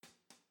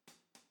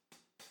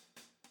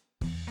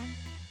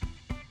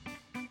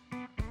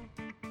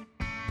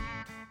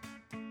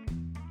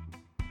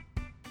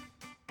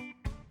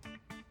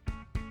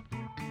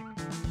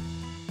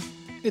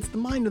It's the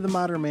Mind of the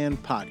Modern Man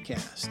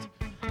podcast.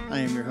 I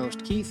am your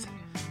host, Keith,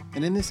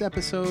 and in this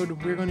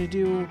episode, we're going to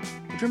do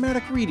a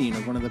dramatic reading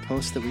of one of the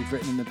posts that we've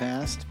written in the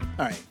past.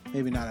 All right,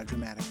 maybe not a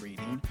dramatic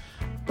reading,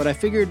 but I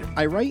figured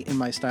I write in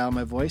my style,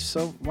 my voice,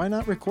 so why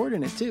not record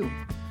in it too?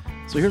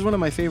 So here's one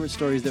of my favorite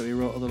stories that we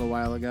wrote a little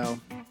while ago.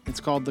 It's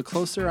called The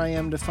Closer I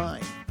Am to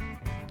Fine.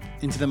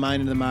 Into the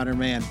Mind of the Modern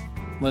Man.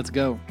 Let's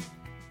go.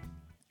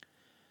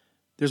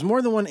 There's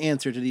more than one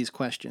answer to these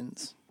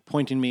questions,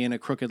 pointing me in a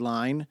crooked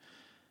line,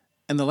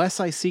 and the less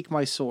I seek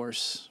my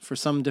source for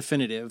some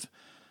definitive,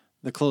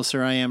 the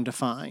closer I am to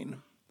fine.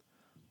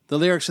 The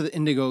lyrics of the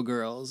Indigo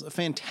Girls, a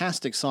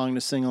fantastic song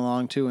to sing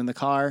along to in the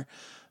car,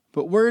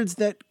 but words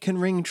that can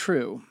ring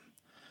true.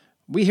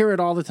 We hear it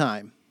all the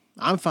time.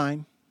 I'm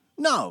fine.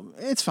 No,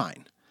 it's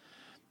fine.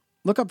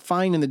 Look up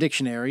fine in the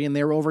dictionary, and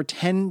there are over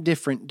 10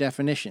 different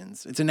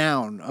definitions. It's a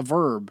noun, a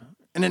verb,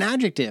 and an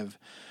adjective.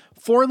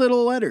 4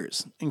 little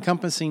letters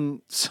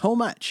encompassing so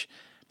much.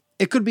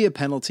 It could be a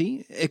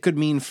penalty. It could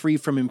mean free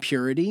from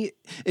impurity.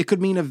 It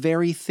could mean a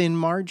very thin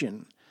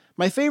margin.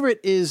 My favorite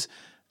is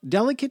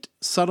delicate,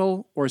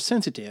 subtle, or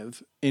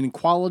sensitive in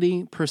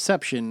quality,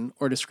 perception,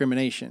 or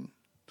discrimination.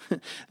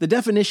 The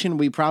definition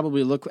we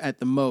probably look at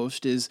the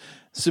most is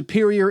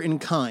superior in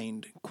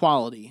kind,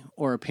 quality,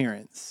 or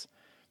appearance.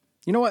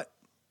 You know what?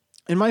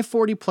 In my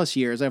 40 plus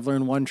years, I've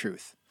learned one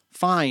truth.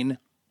 Fine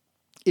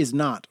is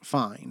not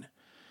fine.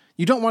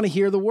 You don't want to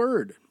hear the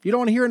word. You don't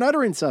want to hear an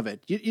utterance of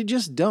it. You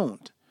just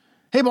don't.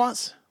 Hey,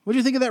 boss, what do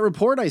you think of that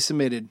report I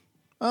submitted?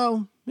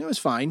 Oh, it was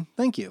fine.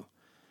 Thank you.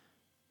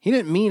 He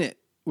didn't mean it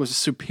was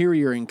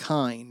superior in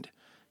kind.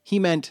 He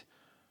meant,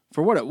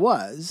 for what it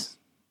was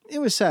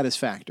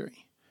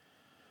satisfactory.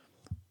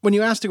 When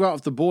you ask to go out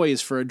with the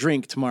boys for a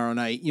drink tomorrow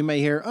night, you may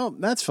hear, oh,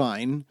 that's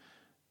fine.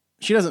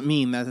 She doesn't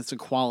mean that it's a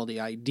quality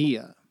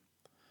idea.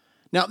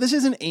 Now, this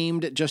isn't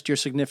aimed at just your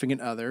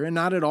significant other, and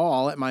not at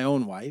all at my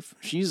own wife.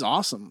 She's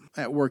awesome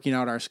at working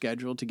out our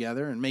schedule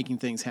together and making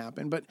things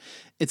happen, but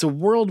it's a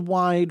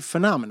worldwide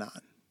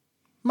phenomenon.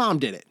 Mom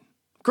did it.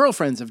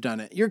 Girlfriends have done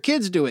it. Your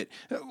kids do it.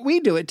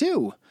 We do it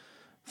too.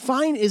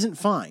 Fine isn't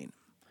fine.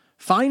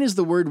 Fine is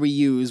the word we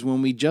use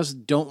when we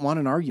just don't want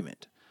an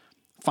argument.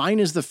 Fine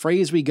is the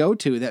phrase we go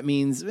to that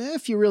means,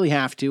 if you really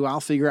have to,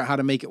 I'll figure out how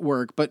to make it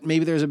work, but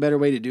maybe there's a better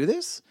way to do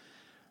this?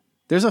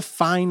 There's a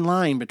fine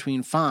line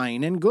between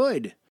fine and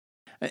good.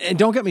 And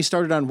don't get me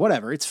started on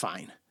whatever, it's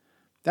fine.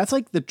 That's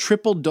like the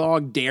triple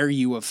dog dare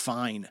you of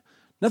fine.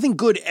 Nothing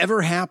good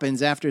ever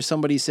happens after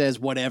somebody says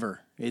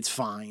whatever, it's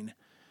fine.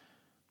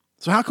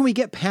 So how can we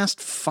get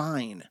past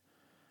fine?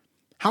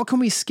 How can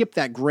we skip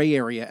that gray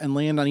area and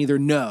land on either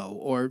no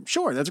or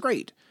sure, that's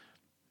great?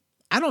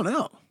 I don't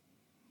know.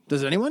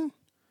 Does anyone?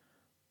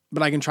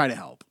 But I can try to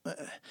help.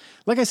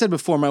 Like I said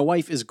before, my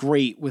wife is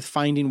great with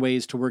finding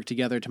ways to work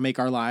together to make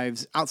our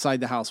lives outside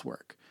the house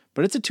work.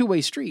 But it's a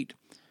two-way street.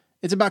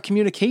 It's about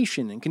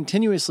communication and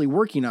continuously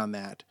working on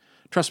that.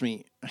 Trust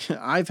me,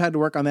 I've had to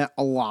work on that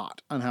a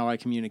lot, on how I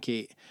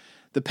communicate.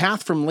 The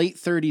path from late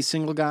 30s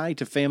single guy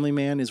to family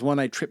man is one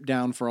I tripped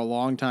down for a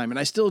long time, and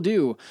I still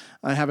do.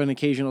 I have an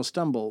occasional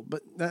stumble,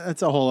 but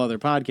that's a whole other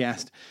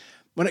podcast.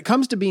 When it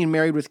comes to being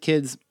married with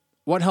kids,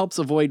 what helps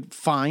avoid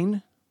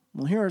fine?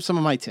 Well, here are some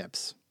of my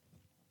tips.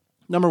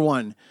 Number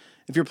 1,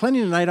 if you're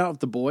planning a night out with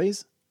the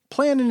boys,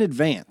 plan in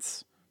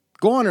advance.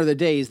 Gone are the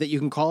days that you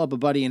can call up a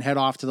buddy and head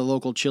off to the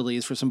local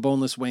Chili's for some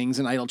boneless wings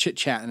and idle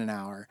chit-chat in an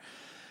hour.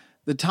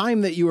 The time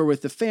that you are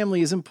with the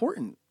family is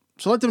important,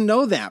 so let them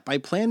know that by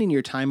planning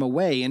your time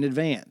away in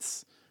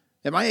advance.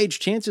 At my age,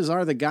 chances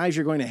are the guys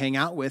you're going to hang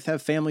out with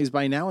have families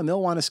by now, and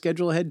they'll want to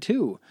schedule ahead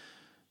too.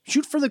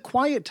 Shoot for the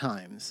quiet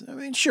times. I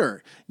mean,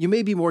 sure, you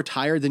may be more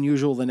tired than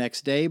usual the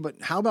next day,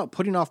 but how about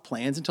putting off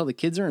plans until the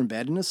kids are in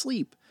bed and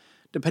asleep?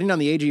 Depending on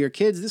the age of your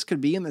kids, this could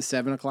be in the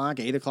 7 o'clock,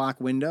 8 o'clock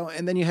window,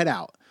 and then you head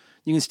out.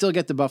 You can still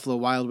get the Buffalo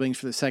Wild Wings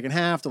for the second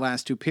half, the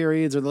last 2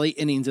 periods, or the late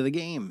innings of the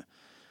game.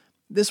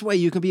 This way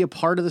you can be a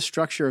part of the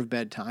structure of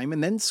bedtime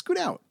and then scoot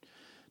out.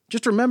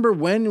 Just remember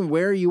when and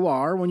where you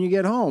are when you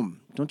get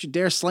home. Don't you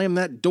dare slam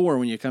that door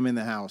when you come in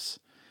the house.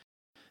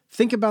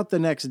 Think about the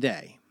next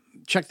day.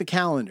 Check the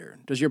calendar.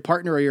 Does your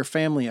partner or your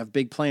family have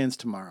big plans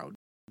tomorrow?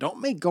 Don't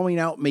make going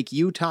out make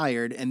you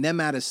tired and them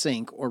out of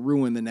sync or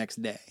ruin the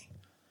next day.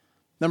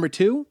 Number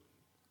 2,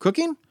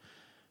 cooking?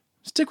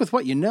 Stick with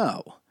what you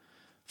know.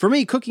 For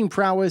me, cooking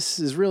prowess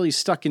is really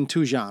stuck in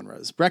 2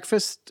 genres,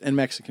 breakfast and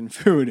Mexican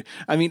food.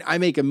 I mean, I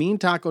make a mean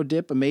taco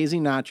dip,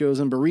 amazing nachos,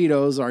 and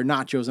burritos are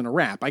nachos in a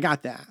wrap. I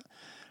got that.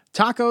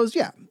 Tacos,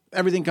 yeah,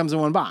 everything comes in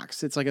one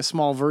box. It's like a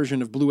small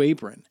version of Blue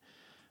Apron.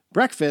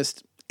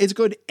 Breakfast, it's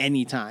good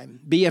anytime.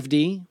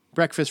 BFD,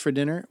 breakfast for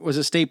dinner, was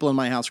a staple in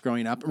my house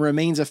growing up and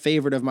remains a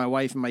favorite of my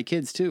wife and my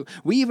kids too.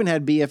 We even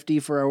had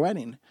BFD for our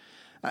wedding.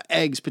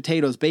 Eggs,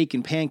 potatoes,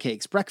 bacon,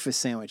 pancakes,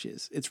 breakfast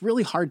sandwiches. It's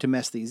really hard to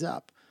mess these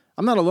up.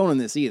 I'm not alone in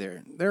this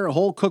either. There are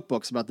whole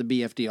cookbooks about the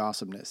BFD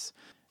awesomeness.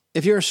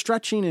 If you're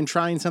stretching and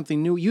trying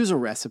something new, use a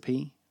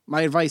recipe.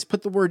 My advice,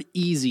 put the word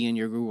easy in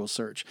your Google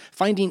search.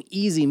 Finding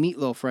easy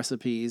meatloaf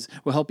recipes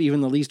will help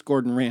even the least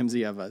Gordon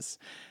Ramsay of us.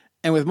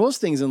 And with most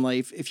things in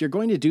life, if you're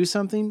going to do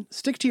something,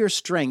 stick to your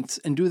strengths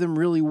and do them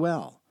really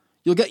well.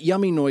 You'll get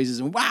yummy noises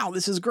and, wow,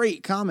 this is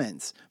great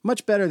comments.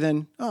 Much better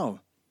than, oh,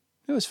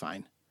 it was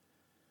fine.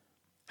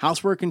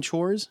 Housework and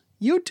chores?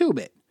 YouTube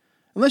it.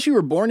 Unless you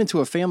were born into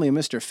a family of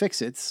Mr.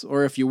 Fix-Its,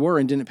 or if you were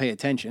and didn't pay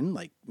attention,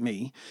 like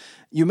me,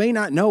 you may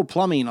not know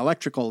plumbing,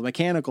 electrical,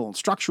 mechanical, and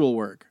structural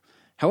work.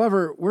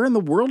 However, we're in the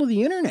world of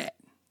the internet.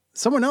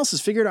 Someone else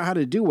has figured out how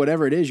to do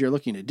whatever it is you're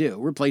looking to do.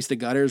 Replace the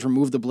gutters,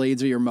 remove the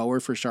blades of your mower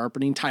for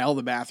sharpening, tile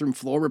the bathroom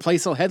floor,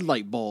 replace a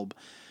headlight bulb.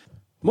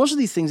 Most of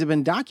these things have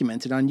been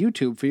documented on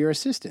YouTube for your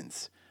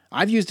assistance.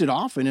 I've used it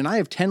often, and I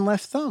have 10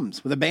 left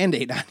thumbs with a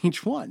Band-Aid on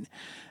each one.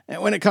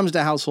 And when it comes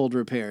to household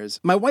repairs,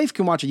 my wife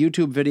can watch a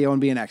YouTube video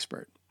and be an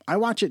expert. I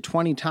watch it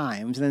 20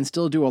 times and then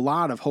still do a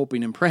lot of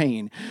hoping and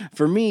praying.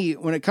 For me,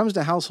 when it comes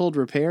to household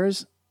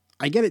repairs,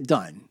 I get it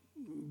done.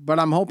 But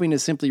I'm hoping to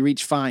simply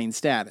reach fine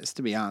status,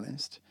 to be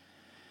honest.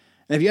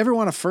 And if you ever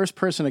want a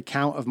first-person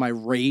account of my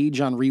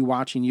rage on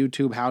rewatching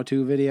YouTube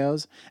how-to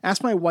videos,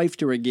 ask my wife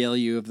to regale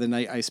you of the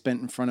night I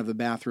spent in front of the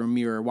bathroom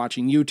mirror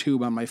watching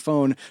YouTube on my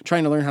phone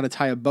trying to learn how to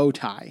tie a bow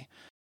tie.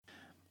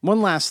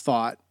 One last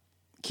thought.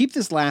 Keep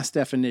this last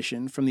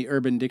definition from the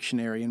Urban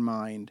Dictionary in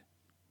mind.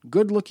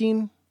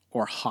 Good-looking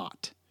or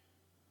hot.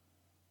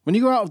 When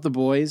you go out with the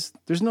boys,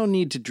 there's no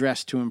need to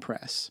dress to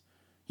impress.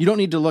 You don't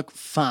need to look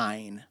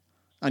fine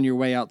on your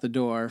way out the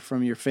door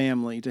from your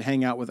family to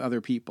hang out with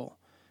other people.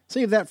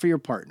 Save that for your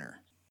partner.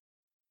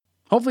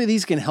 Hopefully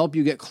these can help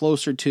you get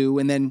closer to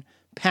and then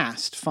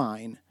past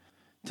fine.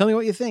 Tell me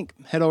what you think.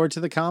 Head over to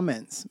the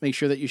comments. Make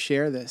sure that you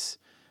share this.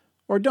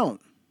 Or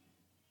don't.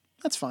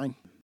 That's fine.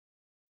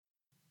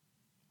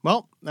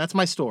 Well, that's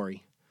my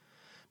story.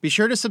 Be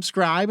sure to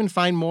subscribe and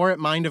find more at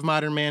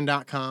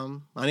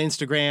mindofmodernman.com, on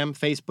Instagram,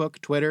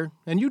 Facebook, Twitter,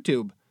 and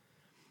YouTube.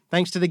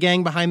 Thanks to the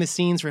gang behind the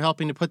scenes for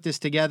helping to put this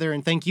together,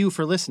 and thank you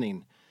for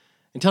listening.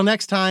 Until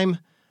next time,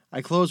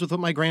 I close with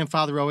what my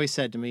grandfather always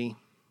said to me.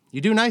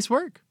 You do nice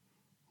work.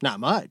 Not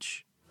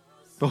much,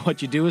 but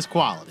what you do is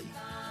quality.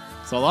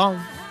 So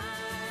long.